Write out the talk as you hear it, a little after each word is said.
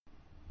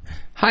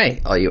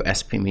Hi, all you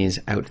SPMEs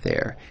out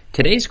there.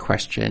 Today's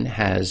question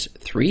has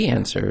 3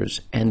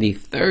 answers, and the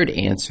third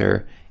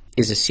answer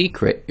is a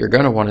secret you're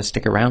going to want to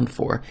stick around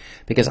for,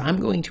 because I'm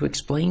going to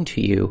explain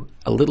to you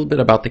a little bit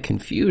about the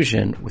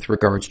confusion with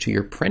regards to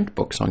your print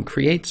books on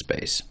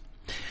CreateSpace.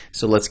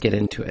 So let's get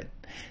into it.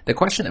 The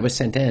question that was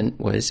sent in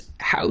was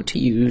how to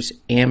use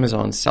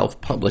Amazon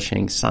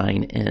self-publishing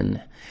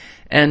sign-in.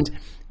 And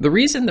the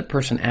reason the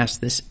person asked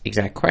this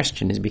exact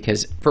question is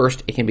because,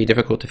 first, it can be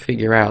difficult to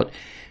figure out.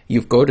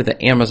 You go to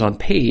the Amazon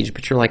page,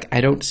 but you're like, I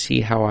don't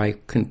see how I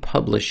can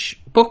publish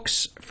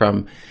books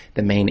from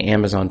the main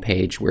Amazon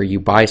page where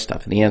you buy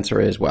stuff. And the answer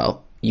is,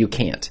 well, you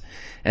can't.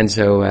 And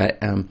so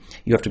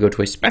you have to go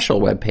to a special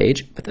web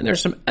page. But then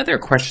there's some other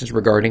questions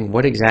regarding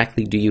what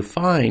exactly do you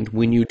find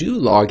when you do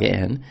log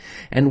in,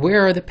 and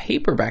where are the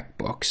paperback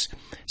books?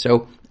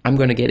 So I'm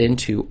going to get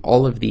into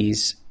all of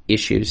these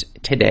issues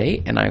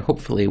today, and I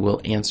hopefully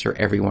will answer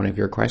every one of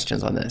your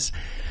questions on this.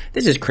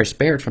 This is Chris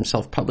Baird from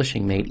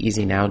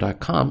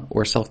selfpublishingmadeeasynow.com,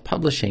 where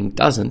self-publishing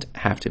doesn't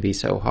have to be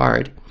so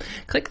hard.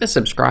 Click the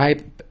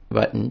subscribe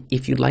button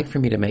if you'd like for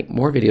me to make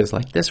more videos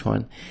like this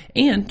one,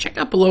 and check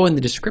out below in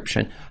the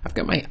description. I've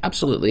got my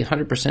absolutely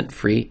 100%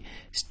 free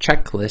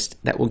checklist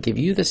that will give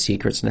you the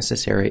secrets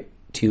necessary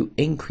to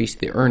increase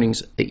the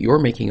earnings that you're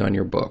making on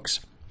your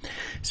books.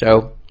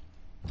 So,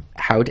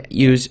 how to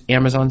use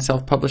Amazon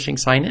self-publishing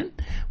sign-in?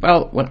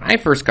 Well, when I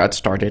first got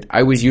started,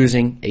 I was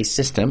using a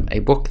system, a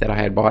book that I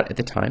had bought at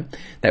the time,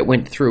 that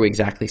went through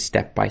exactly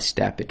step by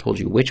step. It told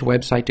you which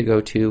website to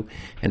go to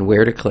and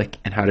where to click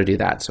and how to do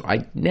that. So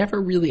I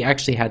never really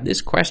actually had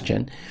this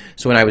question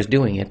when I was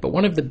doing it. But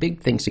one of the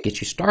big things to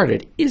get you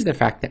started is the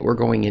fact that we're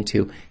going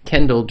into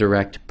Kindle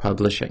Direct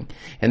Publishing.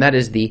 And that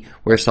is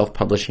where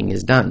self-publishing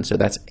is done. So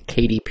that's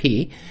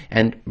KDP.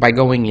 And by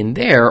going in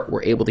there,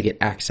 we're able to get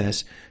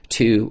access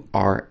to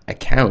our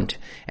account.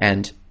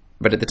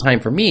 But at the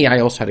time for me, I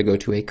also had to go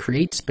to a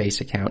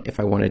CreateSpace account if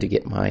I wanted to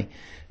get my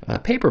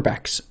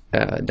paperbacks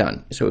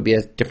done. So it would be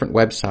a different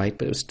website,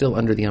 but it was still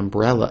under the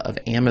umbrella of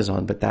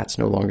Amazon, but that's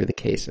no longer the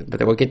case.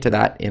 But we'll get to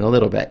that in a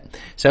little bit.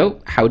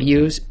 So how to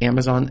use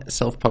Amazon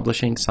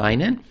self-publishing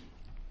sign-in?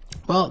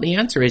 Well, the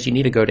answer is you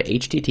need to go to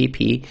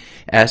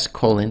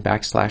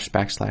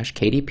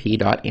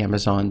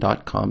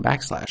https://kdp.amazon.com/.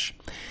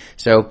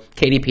 So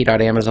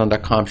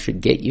kdp.amazon.com should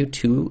get you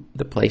to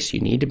the place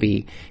you need to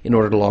be in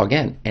order to log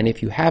in. And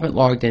if you haven't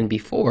logged in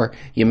before,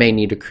 you may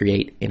need to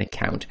create an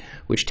account,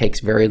 which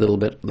takes very little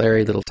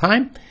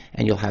time,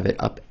 and you'll have it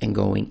up and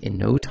going in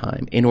no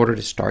time in order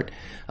to start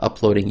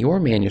uploading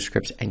your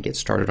manuscripts and get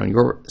started on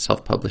your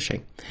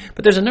self-publishing.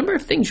 But there's a number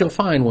of things you'll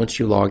find once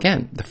you log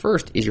in. The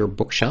first is your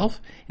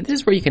bookshelf, and this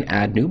is where you can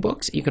add new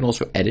books. You can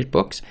also edit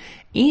books,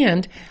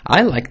 and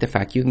I like the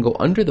fact you can go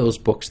under those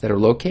books that are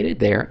located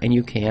there, and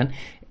you can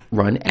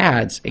run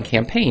ads and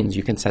campaigns.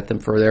 You can set them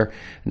for their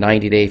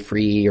 90-day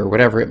free or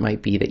whatever it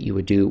might be that you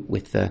would do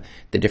with the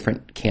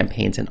different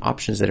campaigns and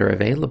options that are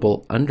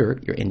available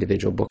under your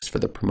individual books for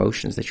the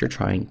promotions that you're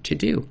trying to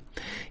do.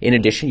 In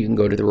addition, you can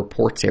go to the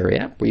reports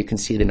area where you can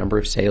see the number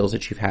of sales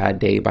that you've had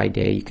day by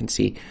day. You can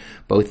see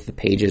both the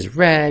pages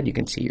read, you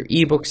can see your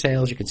ebook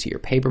sales, you can see your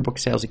paper book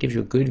sales. It gives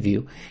you a good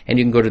view. And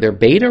you can go to their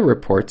beta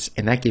reports,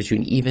 and that gives you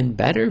an even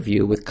better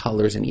view with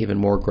colors and even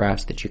more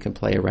graphs that you can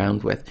play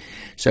around with.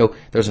 So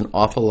there's an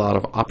awful lot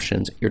of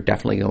options you're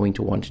definitely going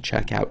to want to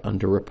check out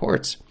under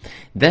reports.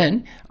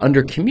 Then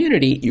under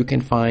community, you can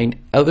find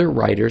other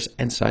writers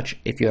and such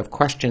if you have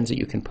questions that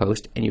you can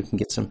post, and you can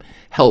get some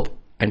help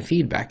and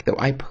feedback, though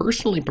I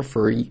personally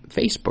prefer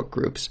Facebook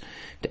groups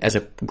as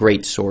a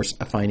great source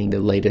of finding the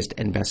latest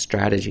and best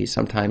strategies.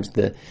 Sometimes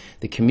the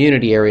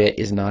community area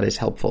is not as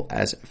helpful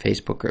as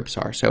Facebook groups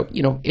are. So,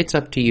 it's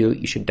up to you.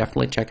 You should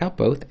definitely check out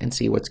both and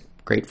see what's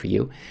great for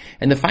you.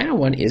 And the final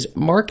one is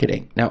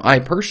marketing. Now, I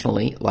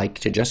personally like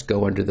to just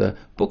go under the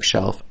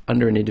bookshelf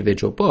under an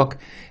individual book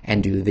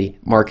and do the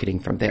marketing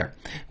from there.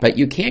 But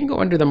you can go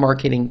under the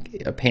marketing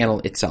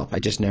panel itself. I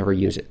just never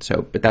use it.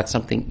 But that's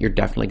something you're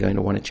definitely going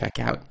to want to check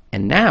out.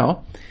 And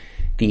now,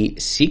 the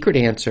secret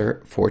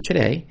answer for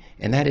today,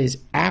 and that is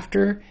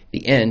after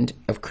the end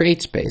of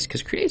CreateSpace,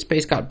 because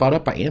CreateSpace got bought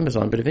up by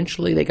Amazon, but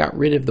eventually they got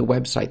rid of the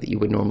website that you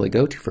would normally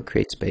go to for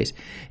CreateSpace.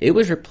 It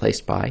was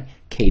replaced by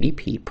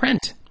KDP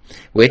Print,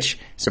 which,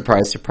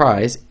 surprise,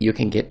 surprise, you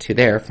can get to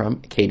there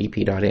from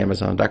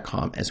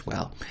kdp.amazon.com as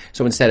well.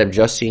 So instead of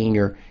just seeing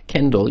your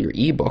Kindle, your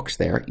ebooks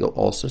there, you'll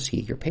also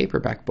see your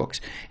paperback books.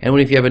 And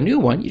if you have a new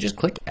one, you just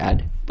click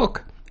Add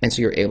Book. And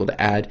so you're able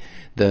to add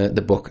the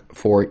book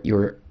for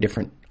your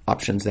different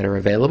options that are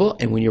available.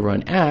 And when you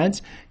run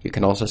ads, you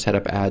can also set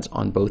up ads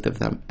on both of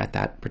them at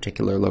that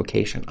particular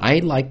location. I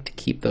like to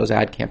keep those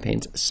ad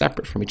campaigns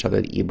separate from each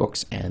other, the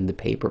ebooks and the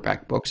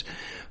paperback books,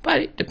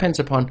 but it depends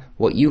upon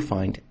what you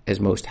find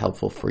is most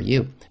helpful for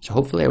you. So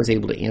hopefully I was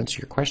able to answer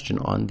your question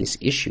on this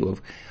issue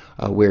of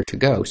where to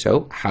go.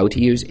 So how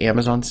to use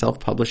Amazon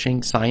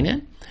self-publishing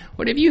sign-in?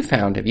 What have you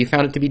found? Have you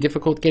found it to be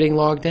difficult getting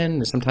logged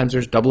in? Sometimes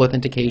there's double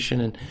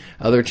authentication and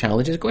other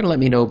challenges. Go ahead and let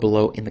me know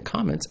below in the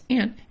comments,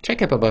 and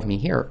check up above me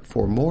here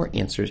for more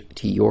answers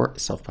to your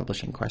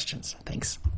self-publishing questions. Thanks.